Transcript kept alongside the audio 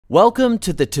Welcome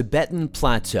to the Tibetan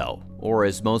Plateau, or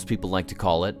as most people like to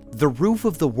call it, the roof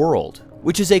of the world,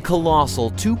 which is a colossal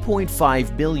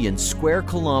 2.5 million square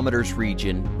kilometers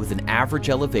region with an average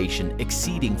elevation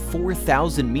exceeding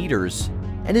 4,000 meters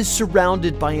and is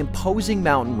surrounded by imposing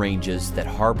mountain ranges that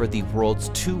harbor the world's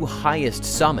two highest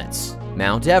summits,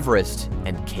 Mount Everest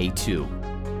and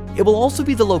K2. It will also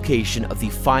be the location of the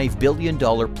 $5 billion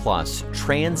plus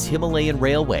Trans-Himalayan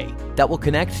Railway that will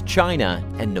connect China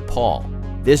and Nepal.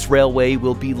 This railway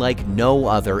will be like no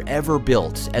other ever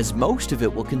built, as most of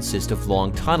it will consist of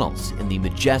long tunnels in the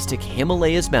majestic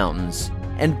Himalayas mountains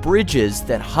and bridges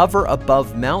that hover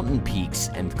above mountain peaks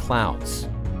and clouds.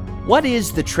 What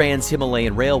is the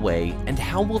Trans-Himalayan Railway, and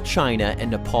how will China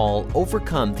and Nepal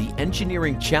overcome the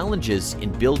engineering challenges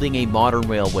in building a modern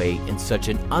railway in such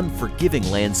an unforgiving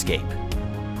landscape?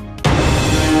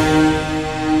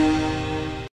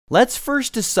 Let's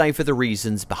first decipher the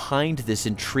reasons behind this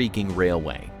intriguing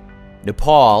railway.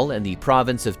 Nepal and the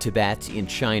province of Tibet in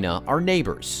China are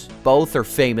neighbors. Both are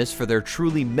famous for their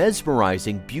truly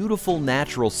mesmerizing, beautiful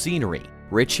natural scenery,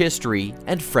 rich history,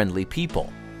 and friendly people.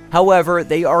 However,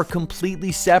 they are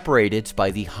completely separated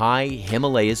by the high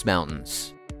Himalayas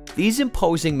mountains. These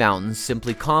imposing mountains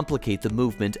simply complicate the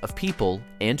movement of people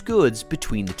and goods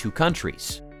between the two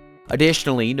countries.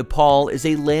 Additionally, Nepal is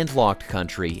a landlocked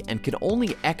country and can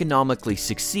only economically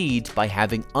succeed by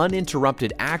having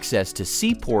uninterrupted access to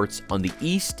seaports on the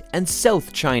East and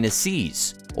South China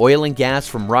Seas, oil and gas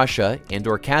from Russia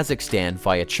and/or Kazakhstan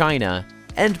via China,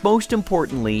 and most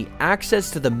importantly,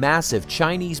 access to the massive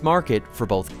Chinese market for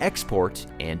both export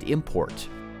and import.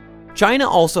 China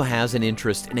also has an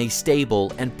interest in a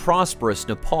stable and prosperous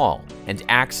Nepal and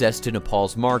access to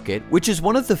Nepal's market, which is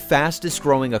one of the fastest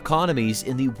growing economies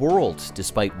in the world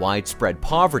despite widespread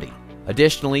poverty.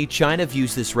 Additionally, China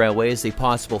views this railway as a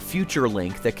possible future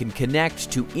link that can connect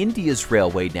to India's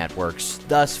railway networks,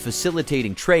 thus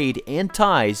facilitating trade and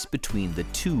ties between the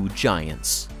two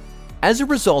giants. As a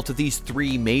result of these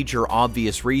three major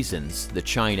obvious reasons, the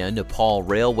China-Nepal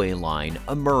railway line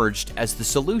emerged as the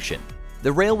solution.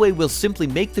 The railway will simply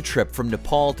make the trip from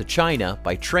Nepal to China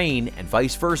by train and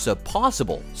vice versa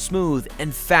possible, smooth,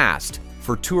 and fast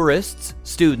for tourists,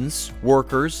 students,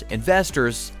 workers,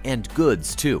 investors, and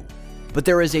goods too. But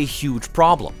there is a huge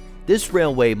problem. This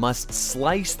railway must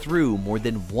slice through more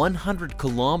than 100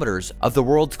 kilometers of the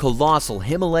world's colossal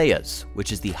Himalayas,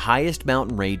 which is the highest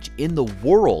mountain range in the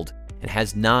world and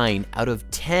has 9 out of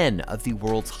 10 of the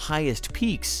world's highest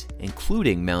peaks,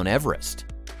 including Mount Everest.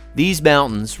 These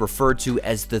mountains, referred to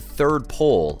as the Third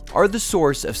Pole, are the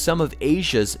source of some of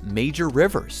Asia's major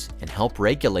rivers and help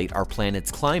regulate our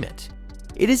planet's climate.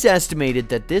 It is estimated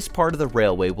that this part of the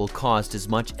railway will cost as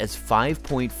much as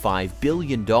 $5.5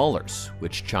 billion,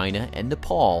 which China and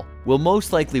Nepal will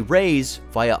most likely raise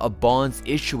via a bonds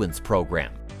issuance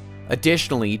program.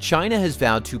 Additionally, China has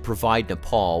vowed to provide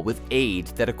Nepal with aid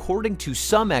that, according to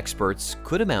some experts,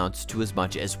 could amount to as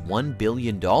much as $1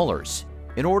 billion.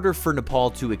 In order for Nepal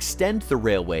to extend the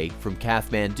railway from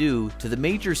Kathmandu to the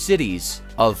major cities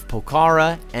of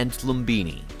Pokhara and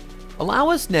Lumbini. Allow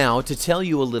us now to tell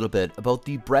you a little bit about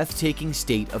the breathtaking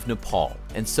state of Nepal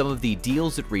and some of the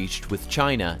deals it reached with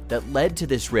China that led to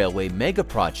this railway mega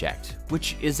project,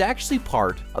 which is actually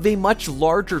part of a much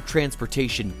larger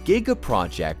transportation giga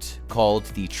project called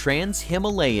the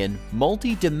Trans-Himalayan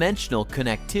Multi-Dimensional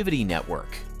Connectivity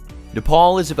Network.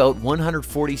 Nepal is about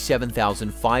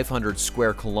 147,500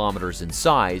 square kilometers in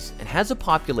size and has a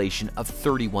population of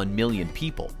 31 million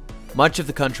people. Much of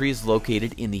the country is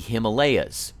located in the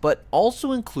Himalayas, but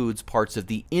also includes parts of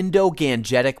the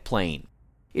Indo-Gangetic Plain.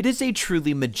 It is a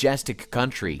truly majestic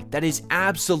country that is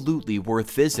absolutely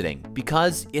worth visiting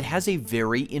because it has a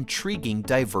very intriguing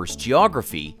diverse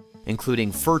geography,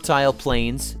 including fertile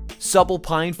plains,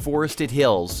 subalpine forested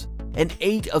hills, and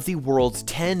 8 of the world's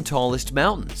 10 tallest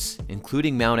mountains,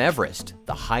 including Mount Everest,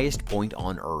 the highest point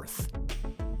on Earth.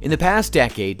 In the past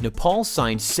decade, Nepal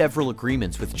signed several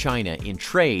agreements with China in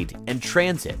trade and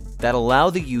transit that allow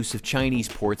the use of Chinese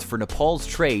ports for Nepal's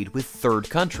trade with third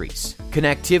countries,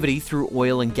 connectivity through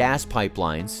oil and gas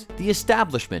pipelines, the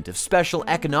establishment of special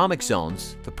economic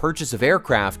zones, the purchase of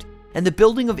aircraft, and the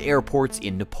building of airports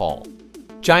in Nepal.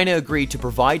 China agreed to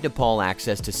provide Nepal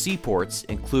access to seaports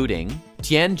including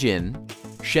Tianjin,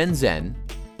 Shenzhen,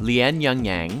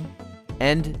 Lianyang,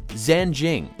 and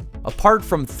Zhanjiang, apart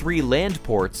from 3 land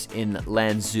ports in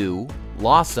Lanzhou,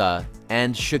 Lhasa,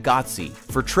 and Shagatsi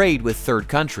for trade with third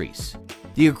countries.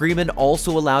 The agreement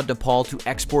also allowed Nepal to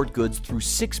export goods through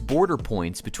 6 border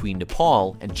points between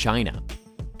Nepal and China.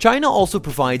 China also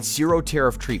provides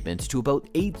zero-tariff treatment to about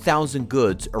 8,000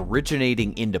 goods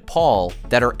originating in Nepal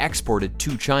that are exported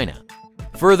to China.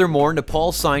 Furthermore,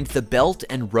 Nepal signed the Belt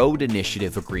and Road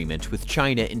Initiative Agreement with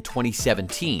China in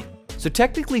 2017. So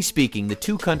technically speaking, the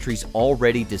two countries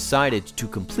already decided to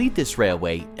complete this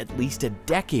railway at least a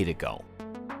decade ago.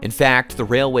 In fact, the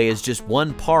railway is just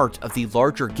one part of the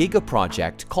larger giga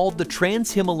project called the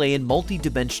Trans-Himalayan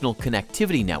Multidimensional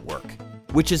Connectivity Network,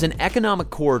 which is an economic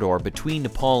corridor between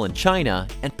Nepal and China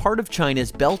and part of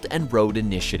China's Belt and Road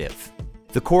Initiative.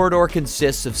 The corridor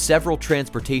consists of several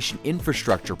transportation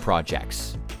infrastructure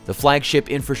projects. The flagship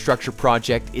infrastructure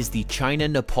project is the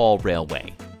China-Nepal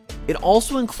Railway. It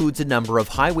also includes a number of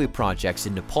highway projects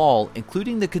in Nepal,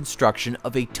 including the construction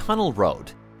of a tunnel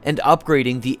road and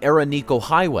upgrading the Araniko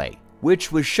Highway,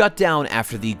 which was shut down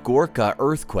after the Gorkha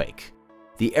earthquake.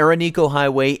 The Araniko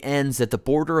Highway ends at the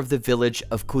border of the village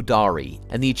of Kudari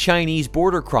and the Chinese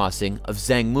border crossing of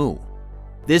Zhangmu.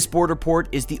 This border port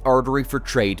is the artery for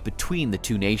trade between the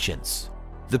two nations.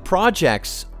 The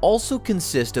projects also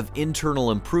consist of internal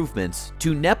improvements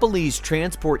to Nepalese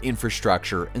transport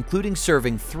infrastructure, including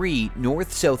serving 3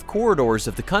 north-south corridors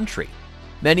of the country.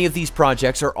 Many of these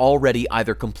projects are already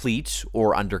either complete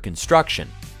or under construction.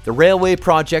 The railway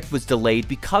project was delayed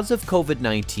because of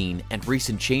COVID-19 and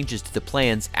recent changes to the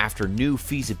plans after new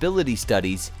feasibility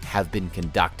studies have been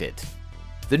conducted.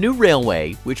 The new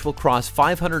railway, which will cross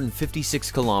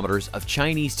 556 kilometers of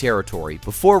Chinese territory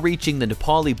before reaching the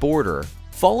Nepali border,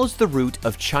 follows the route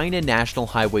of China National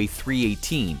Highway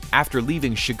 318 after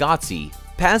leaving Shigatse,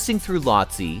 passing through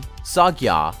Lhotse,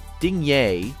 Sagya,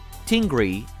 Dingye,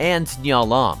 Tingri, and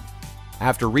Nyalam.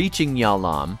 After reaching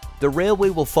Nyalam, the railway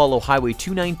will follow Highway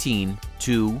 219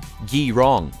 to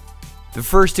Girong. The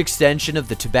first extension of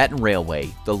the Tibetan Railway,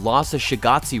 the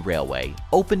Lhasa-Shigatse Railway,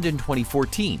 opened in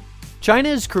 2014. China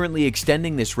is currently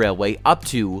extending this railway up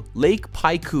to Lake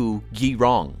Paiku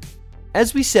Girong.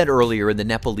 As we said earlier, in the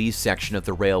Nepalese section of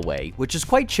the railway, which is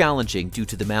quite challenging due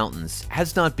to the mountains,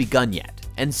 has not begun yet.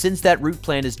 And since that route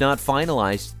plan is not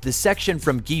finalized, the section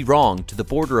from Girong to the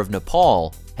border of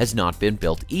Nepal has not been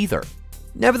built either.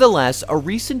 Nevertheless, a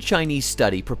recent Chinese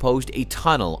study proposed a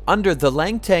tunnel under the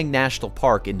Langtang National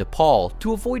Park in Nepal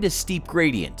to avoid a steep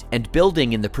gradient and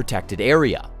building in the protected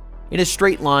area. In a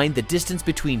straight line, the distance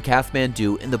between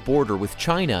Kathmandu and the border with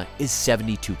China is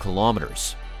 72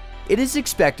 kilometers. It is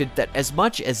expected that as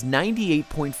much as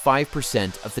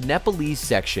 98.5% of the Nepalese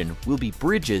section will be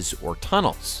bridges or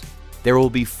tunnels. There will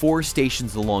be 4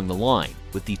 stations along the line,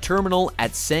 with the terminal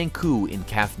at Sangku in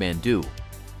Kathmandu.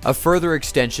 A further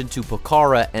extension to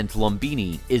Pokhara and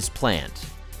Lumbini is planned.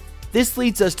 This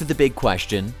leads us to the big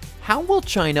question: how will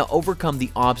China overcome the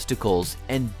obstacles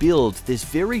and build this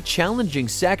very challenging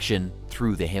section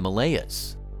through the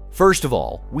Himalayas? First of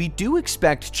all, we do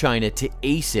expect China to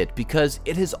ace it because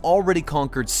it has already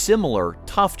conquered similar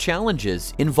tough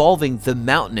challenges involving the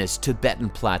mountainous Tibetan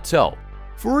Plateau.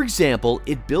 For example,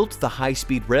 it built the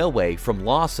high-speed railway from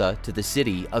Lhasa to the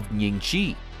city of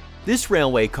Nyingchi. This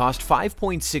railway cost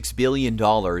 $5.6 billion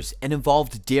and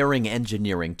involved daring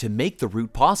engineering to make the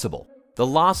route possible. The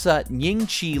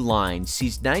Lhasa-Nyingchi line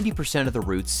sees 90% of the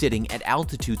route sitting at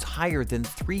altitudes higher than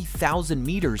 3,000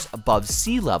 meters above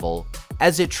sea level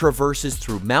as it traverses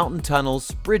through mountain tunnels,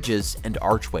 bridges, and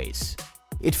archways.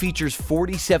 It features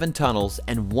 47 tunnels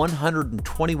and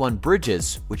 121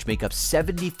 bridges, which make up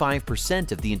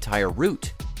 75% of the entire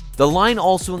route. The line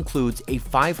also includes a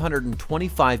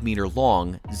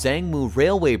 525-meter-long Zhangmu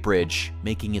Railway Bridge,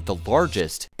 making it the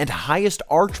largest and highest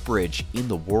arch bridge in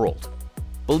the world.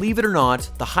 Believe it or not,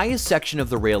 the highest section of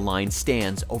the rail line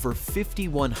stands over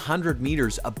 5,100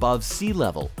 meters above sea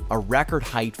level, a record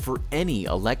height for any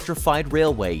electrified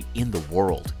railway in the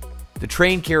world. The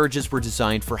train carriages were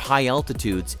designed for high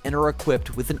altitudes and are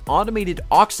equipped with an automated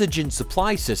oxygen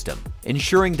supply system,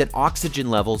 ensuring that oxygen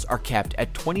levels are kept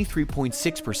at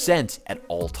 23.6% at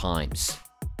all times.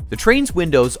 The train's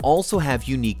windows also have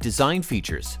unique design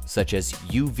features, such as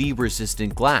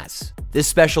UV-resistant glass. This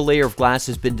special layer of glass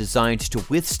has been designed to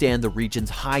withstand the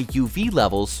region's high UV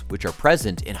levels, which are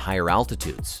present in higher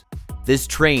altitudes. This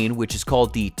train, which is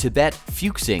called the Tibet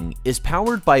Fuxing, is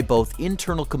powered by both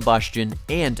internal combustion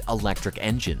and electric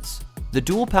engines. The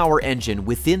dual-power engine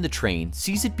within the train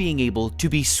sees it being able to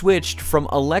be switched from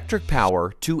electric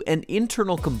power to an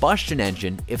internal combustion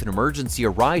engine if an emergency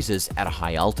arises at a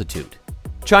high altitude.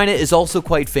 China is also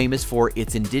quite famous for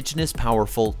its indigenous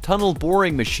powerful tunnel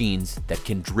boring machines that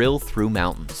can drill through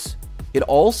mountains. It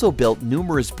also built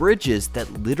numerous bridges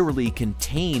that literally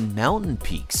contain mountain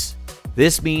peaks.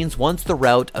 This means once the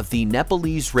route of the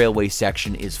Nepalese railway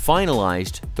section is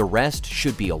finalized, the rest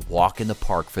should be a walk in the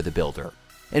park for the builder.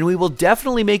 And we will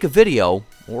definitely make a video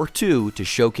or two to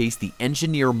showcase the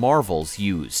engineer marvels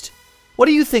used. What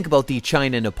do you think about the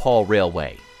China-Nepal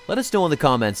Railway? Let us know in the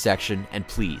comments section, and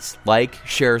please like,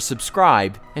 share,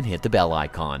 subscribe, and hit the bell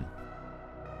icon.